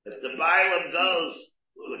 If the Bailam goes,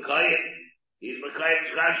 the Kayin, he's Mekayim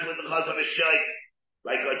Chadsh with the Chaz of a Shaykh,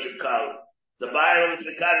 like Kachim Kalim. The Bailam is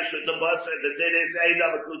Mekadesh with the Basar, the din is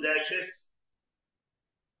Eidam Kudeshes.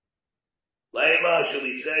 Lema, should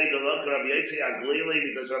we say the look of Rabbi Yossi Haglili,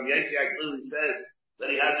 because Rabbi Yossi Haglili says that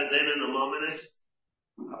he has a din in the Mominus?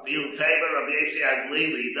 Abil Teva, Rabbi Yossi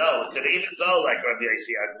Haglili, no, it could even go like Rabbi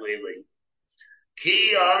Yossi Haglili.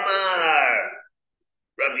 Ki Amar,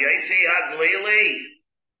 Rabbi Yossi Haglili,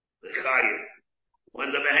 the Chayim.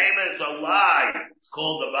 When the behemoth is alive, it's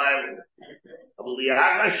called the Bailam. What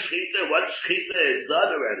Shchita is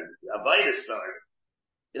done already. Abayda started.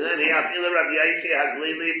 And then you have Rabbi Yossi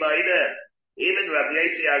Haglili Baida. Even Rabbi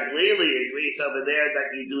Yossi Haglili agrees over there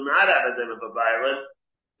that you do not have a din of a Bailam.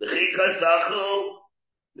 The Chika Zachu,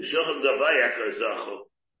 the Shulchan Gavaya Kazachu.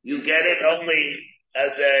 You get it only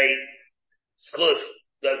as a sklus.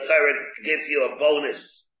 The Torah gives you a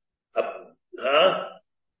bonus.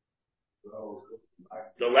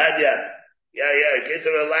 The ladya. Yeah, it gives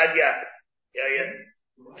him a ladya. Yeah.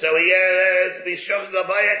 So it's be Shulchan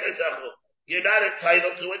Gavaya Kazachu. You're not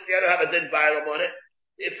entitled to it. You don't have a din Bailam on it.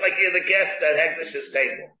 It's like you're the guest at Hegdish's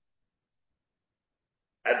table.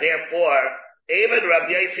 And therefore, even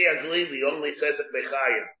Rabbi Yossi Haglili only says it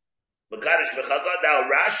Mechayim. Mekadesh Mechagah. Now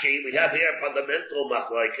Rashi, we have here fundamental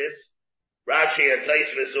machlokes. Rashi and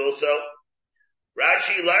Tosfos also.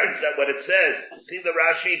 Rashi learns that when it says, see the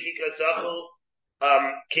Rashi, Kikasachu,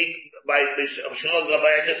 by Shalom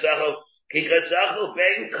Gavaya Kasachu, Kikasachu,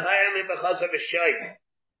 Ben Kayim B'chaz V'Shaykh,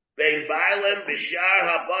 Ben Bailam B'Shar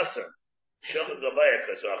HaBasar. Shulchan Gavaya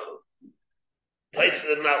Kasachu. Tosfos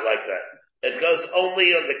is not like that. It goes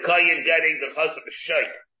only on the Kayin getting the Chaz of a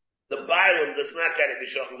Shaykh. the Bailam does not get a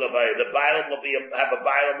Mishachim Gavaya. The Bailam will have a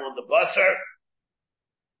Bailam on the busser,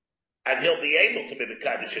 and he'll be able to be the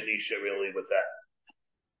Kaddish Anisha really with that.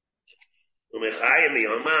 Umechayim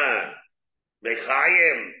Yomar.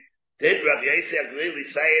 Mechayim. Did Rabbi Yosef really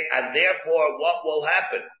say it? And therefore, what will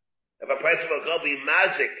happen? If a person will go be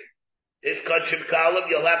mazik, his Kachim Kalim,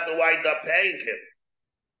 you'll have to wind up paying him.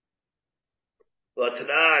 But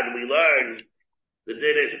tonight we learn the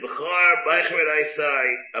din is Bechar, Bechar I say,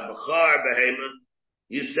 a Bechar Behema,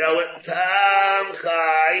 you sell it Tam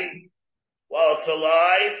Chai while it's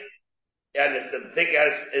alive, and the thing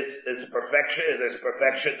is perfection, there's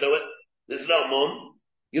perfection to it, there's no mum,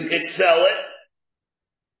 you can sell it,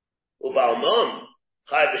 Ubal mum,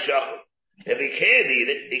 Chai B'Shachim. If he can't eat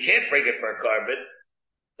it, he can't bring it for a carbon,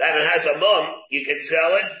 then it has a mum, you can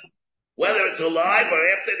sell it, whether it's alive or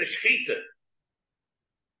after the Shechita.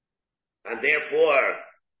 And therefore,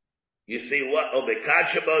 you see what?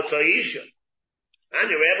 Obekadsha Bosoisha.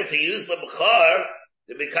 And you're able to use the Bechar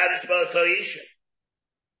to be Kaddish Bosoisha.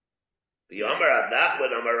 The Yomer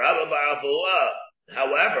Adachman, Amar Rabba Barafua.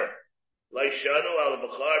 However, like Shanu al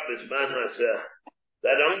Bechar Bisman Haseh,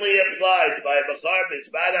 that only applies by Bechar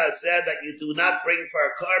Bisman Haseh that you do not bring for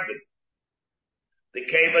a carbon. The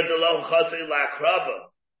Keva Delon Chasi Lakrava.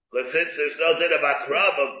 Because since there's no din of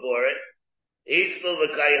Akrava for it, the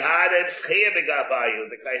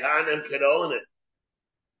Kaihanim can own it.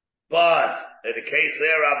 But, in the case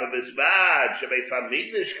there of a Mizbad, Shebeis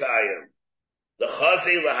HaMikdash Kayim, the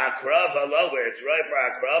Chazi L'Hakrava, where it's right for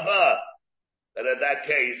Hakrava, and in that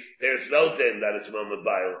case, there's no din that it's Mamad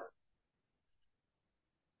Bailam.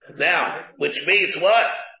 Now, which means what?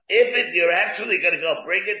 If you're actually going to go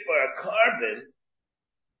bring it for a carbon,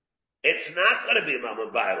 it's not going to be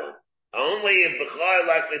Mamad Bailam. Only if Bechar,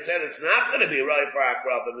 like we said, it's not going to be right for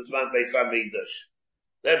Akrav in the Zman Beis HaMikdash.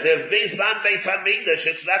 If there's Zman Beis HaMikdash,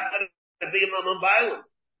 it's not going to be Mamad Bailam.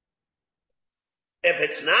 If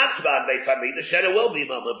it's not Zman Beis HaMikdash, then it will be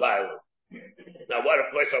Mamad Bailam. Now what,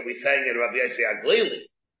 of course, are we saying in Rabbi Yossi Aglili?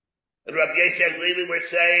 In Rabbi Yossi Aglili, we're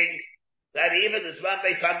saying that even in Zman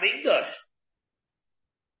Beis HaMikdash,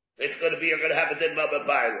 it's going to be, you're going to have a din Mamad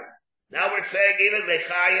Bailam. Now we're saying even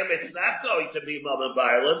Mechayim, it's not going to be Mamad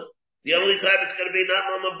Bailam. The only time it's going to be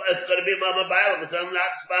it's going to be Mama Bailam. It's not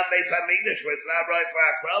Zman Beis HaMikdash, where it's not right for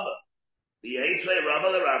Akrava. The Yisrael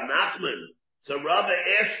Rabba the Rav Nachman. So Rabba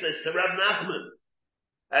asked this to Rav Nachman.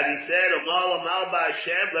 And he said, Amal Amal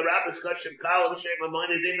Ba'Hashem, the Rabbi Skachim Kal, Hashem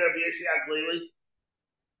Amoyne Din, Rabbi Yossi Aglili.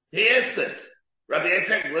 He asked this. Rabbi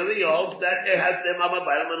Yossi Aglili holds that it has the Mama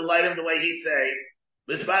Bailam in light of the way he's saying,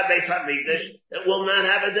 Zman Beis HaMikdash, it will not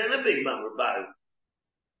have a din of being Mama Bailam.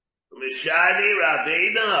 Mishani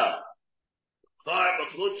Rabbeina. Where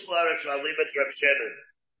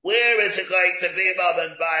is it going to be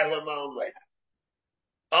Mamad Bailam only?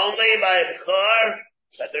 Only by a car,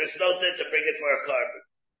 that there's no need to bring it for a carbon.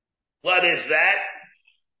 What is that?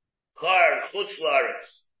 Car Chutz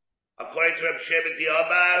Laretz. According to Reb Shimon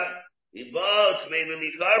Diabar, he bought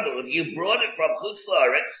mainly carbon. If you brought it from Chutz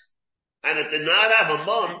Laretz, and it did not have a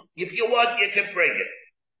mum, if you want, you can bring it.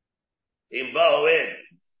 In Bowen.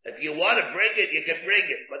 If you want to bring it, you can bring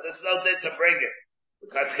it, but there's no need to bring it. The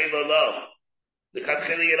Katchila lo. The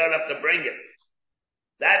Katchila you don't have to bring it.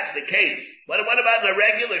 That's the case. What about a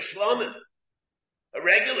regular Shlomin? A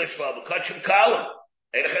regular Shlomin, Kachim Kalim,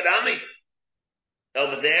 Eidachadami.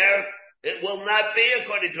 Over there, it will not be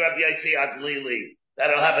according to Rabbi Yossi Aglili that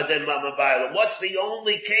it'll have a din Mamad Bailam. What's the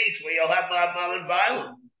only case where you'll have Mamad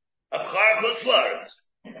Bailam? A Char Chutz Laretz.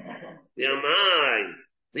 Your mind.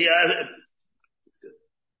 The other.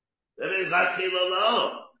 That is Vatchila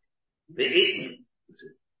lo. The Isa.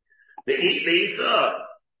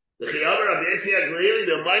 The Chiyam Rabbi Yossi Aglili,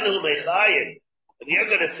 the Mainu Mechayim. And you're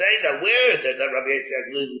going to say that where is it that Rabbi Yossi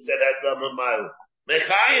Aglili said that's the Mamayim?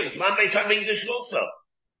 Mechayim, Zman Beis HaMikdash also.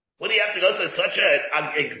 What do you have to go to such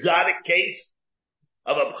an exotic case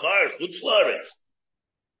of a Bechar, Chutz Laretz?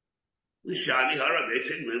 Lishani HaRabbi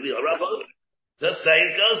Yossi Aglili HaRabbanan. The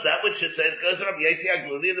saying goes, that which it says goes to Rabbi Yossi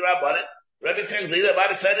Aglili and the Rabbanan. Rabbi Tzangli, the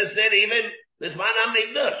Bava said is that even this man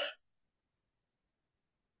HaMikdash.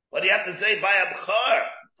 What do you have to say by a Bechar?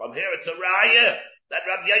 From here it's a Raya that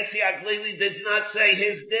Rabbi Yossi Aglili did not say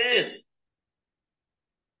his din.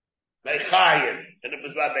 Mechayim, and it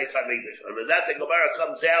was Rabbi Beis HaMikdash. And with that the Gemara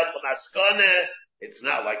comes out from Askana, it's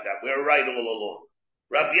not like that. We're right all along.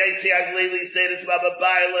 Rabbi Yossi Aglili said it's Mamad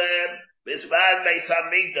Bailam, Mizman Beis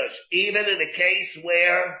HaMikdash, even in a case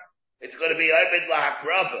where it's going to be Oibid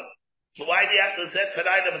Lahakrava. So why do you have to set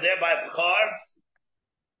tonight over there by Bechar?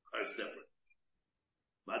 It's different.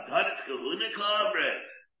 But it's Kahuna Kavre.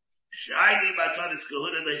 Shiny Matanis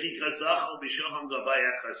Kahuna Mechikazach Bishoham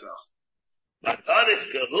Gavaya Kazach. Matanis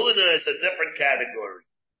Kahuna is a different category.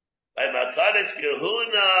 By Matanis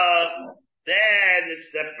Kahuna, then it's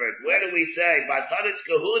different. Where do we say? Matanis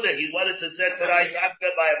Kahuna, he wanted to say tonight after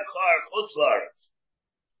by a car Chutzlaritz.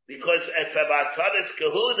 Because it's a Matanis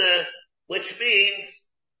Kahuna, which means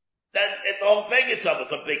that the whole thing itself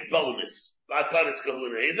is a big bonus. Matanis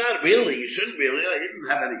Kahuna. He's not really, you shouldn't really, he didn't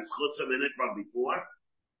have any chutzim in it from before.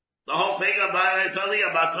 The whole thing about it is only a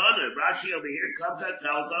matana. Rashi over here comes and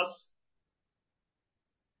tells us,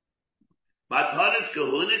 Matanis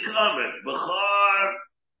Kahuna Kamer, B'char,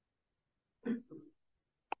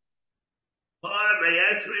 B'char,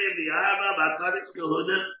 B'yesri, B'yahama, Matanis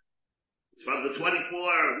Kahuna. It's from the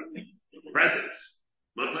 24 presents.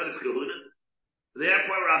 Matanis Kahuna.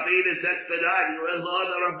 Therefore, Rabbeinu sets the night, you will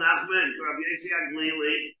Lord of Nachman, Rabbi Yesi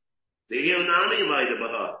Aglili, the Yonami Maida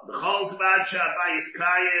Baha. The Chol's Bad Shabbai is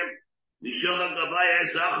Kayim, Mishocham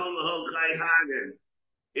Gavaya Zachul Lahol Kai Hagen.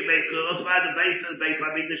 He may go by the basis, base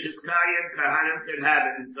Hamikdash is Kayim, Kahanim can have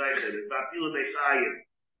it in Zeichen, it's Bafila Bechayim.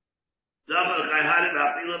 Zachul Kai Hanim,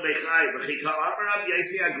 Bafila Bechayim, Bechikal Amar Rabbi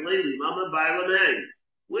Yesi Aglili, Mama Bailamay.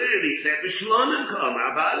 Where did he say? B'Shlonim come,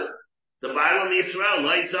 how about it? The Bailam Yisrael,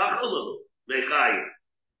 Lai Zachul Mechayim.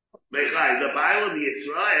 The Bailam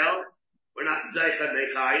Yisrael, we're not Zeichen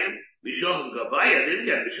Mechayim. Mishocham Gavaya didn't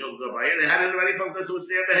get Mishocham Gavaya. They had it already from because it was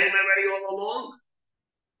there behind already all along.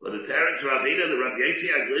 But the parents, Ravina, the Rabbi Yesi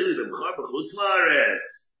Aglili, the B'char B'chutzlaretz,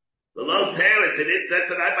 the low parents, and it said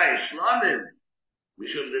tonight by Shlamim. We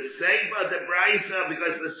should the Seifa, the Brisa,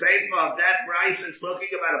 because the Seifa of that Brisa is talking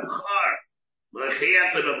about a B'char.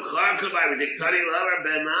 Malachiach, the B'char Kabai, we dictari lower,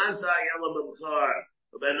 Ben Azai, Yellow B'char.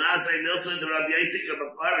 Ben Azai, Nilsson, the Rabbi Yesi, the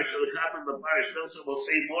B'char, Shalakam, and B'char, Nilsson, we'll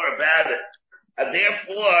say more about it. And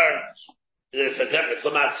therefore, there's a difference.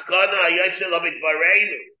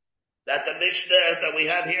 That the Mishnah that we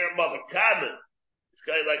have here in Mavakaman, it's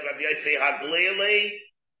kind of like Rabbi Yossi Haglili,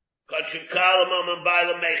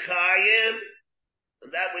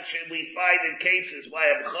 and that which we find in cases by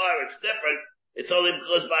a Bechar, it's different. It's only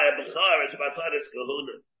because by a Bechar, it's Matanis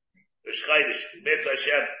Kahuna.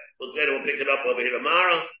 We'll pick it up over here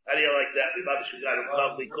tomorrow. How do you like that?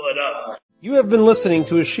 We caught up. You have been listening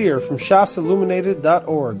to a shiur from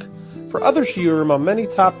shasilluminated.org. For other shiurim on many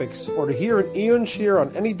topics, or to hear an Iyun shiur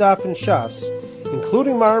on any daf in Shas,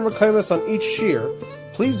 including Mara Mekaymas on each shiur,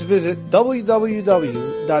 please visit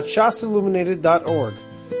www.shasilluminated.org.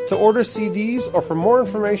 To order CDs or for more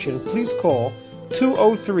information, please call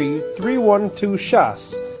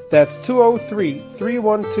 203-312-SHAS. That's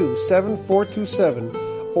 203-312-7427,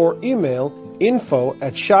 or email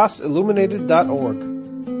info@shasilluminated.org.